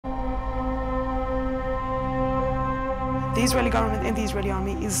The Israeli government and the Israeli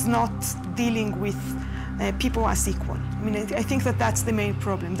army is not dealing with people as equal. I mean, I think that that's the main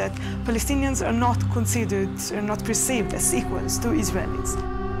problem, that Palestinians are not considered, are not perceived as equals to Israelis.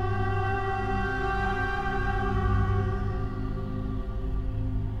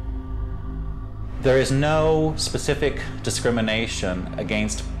 There is no specific discrimination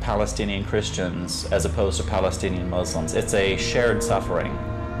against Palestinian Christians as opposed to Palestinian Muslims. It's a shared suffering.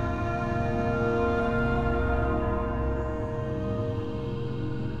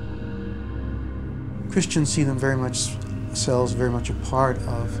 Christians see themselves very much a part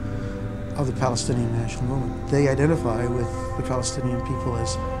of the Palestinian national movement. They identify with the Palestinian people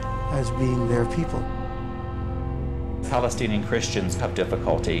as being their people. Palestinian Christians have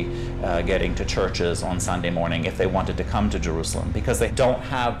difficulty getting to churches on Sunday morning if they wanted to come to Jerusalem because they don't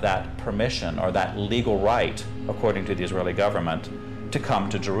have that permission or that legal right, according to the Israeli government, to come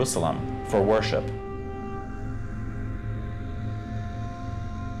to Jerusalem for worship.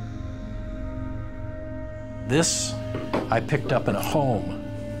 This I picked up in a home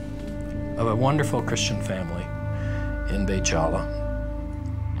of a wonderful Christian family in Beit Jala.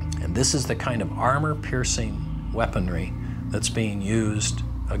 And this is the kind of armor-piercing weaponry that's being used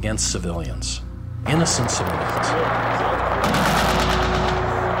against civilians, innocent civilians.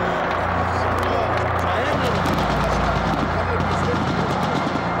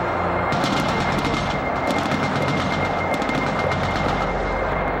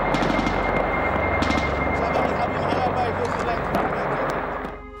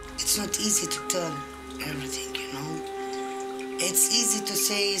 It's not easy to tell everything, you know. It's easy to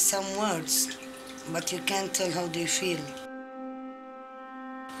say some words, but you can't tell how they feel.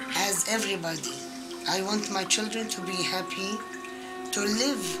 As everybody, I want my children to be happy, to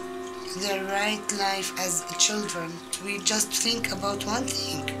live their right life as children. We just think about one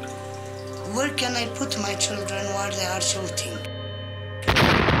thing. Where can I put my children while they are shooting?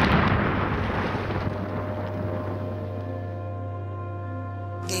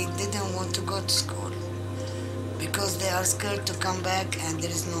 They didn't want to go to school because they are scared to come back and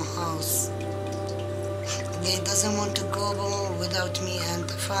there is no house. They doesn't want to go without me and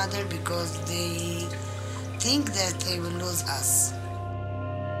the father because they think that they will lose us.